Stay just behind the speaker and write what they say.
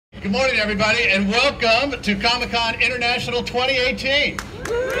Good morning, everybody, and welcome to Comic-Con International 2018.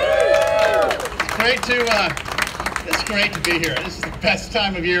 It's great to be here. This is the best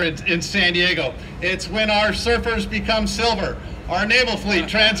time of year in San Diego. It's when our surfers become silver, our naval fleet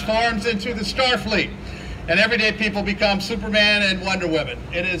transforms into the Star Fleet, and everyday people become Superman and Wonder Woman.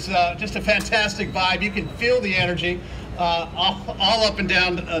 It is just a fantastic vibe. You can feel the energy all up and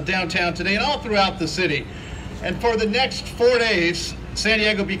down downtown today and all throughout the city. And for the next 4 days, San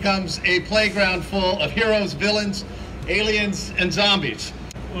Diego becomes a playground full of heroes, villains, aliens, and zombies.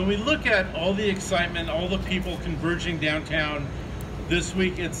 When we look at all the excitement, all the people converging downtown this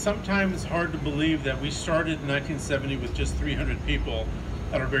week, it's sometimes hard to believe that we started in 1970 with just 300 people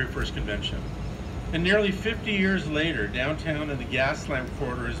at our very first convention. And nearly 50 years later, downtown in the Gaslamp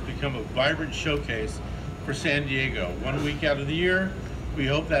Corridor has become a vibrant showcase for San Diego. 1 week out of the year, we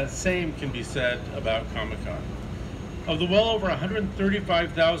hope that same can be said about Comic-Con. Of the well over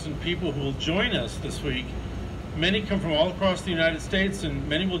 135,000 people who will join us this week, many come from all across the United States, and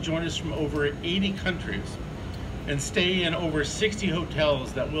many will join us from over 80 countries and stay in over 60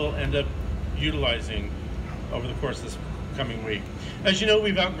 hotels that we'll end up utilizing over the course of this coming week. As you know,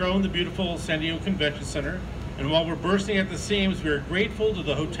 we've outgrown the beautiful San Diego Convention Center, and while we're bursting at the seams, we are grateful to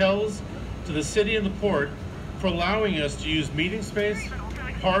the hotels, to the city and the port for allowing us to use meeting space,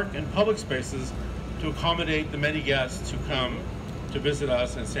 park, and public spaces to accommodate the many guests who come to visit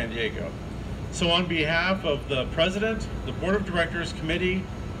us in San Diego. So on behalf of the President, the Board of Directors, Committee,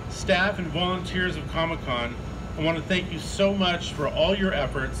 staff, and volunteers of Comic-Con, I want to thank you so much for all your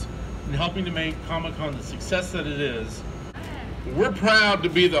efforts in helping to make Comic-Con the success that it is. We're proud to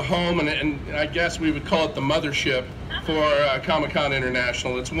be the home, and I guess we would call it the mothership for Comic-Con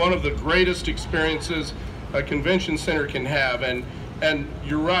International. It's one of the greatest experiences a convention center can have, and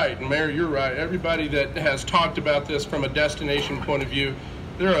you're right, Mayor, you're right. Everybody that has talked about this from a destination point of view,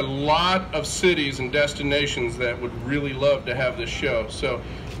 there are a lot of cities and destinations that would really love to have this show. So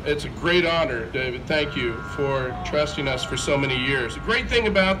it's a great honor, David. Thank you for trusting us for so many years. The great thing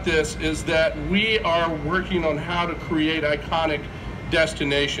about this is that we are working on how to create iconic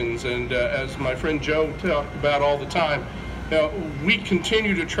destinations, and as my friend Joe talked about all the time, we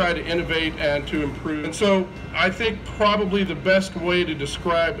continue to try to innovate and to improve. And so I think probably the best way to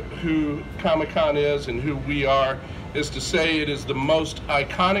describe who Comic-Con is and who we are is to say it is the most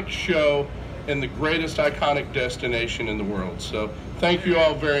iconic show and the greatest iconic destination in the world. So thank you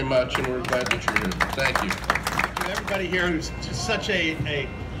all very much, and we're glad that you're here. Thank you. To everybody here who's just such a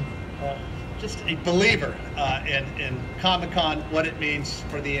believer in Comic-Con, what it means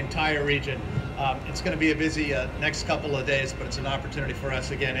for the entire region. It's going to be a busy next couple of days, but it's an opportunity for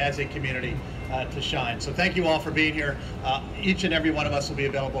us, again, as a community, to shine. So thank you all for being here. Each and every one of us will be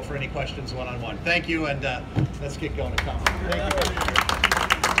available for any questions one-on-one. Thank you, and let's get going to Comic-Con. Thank you.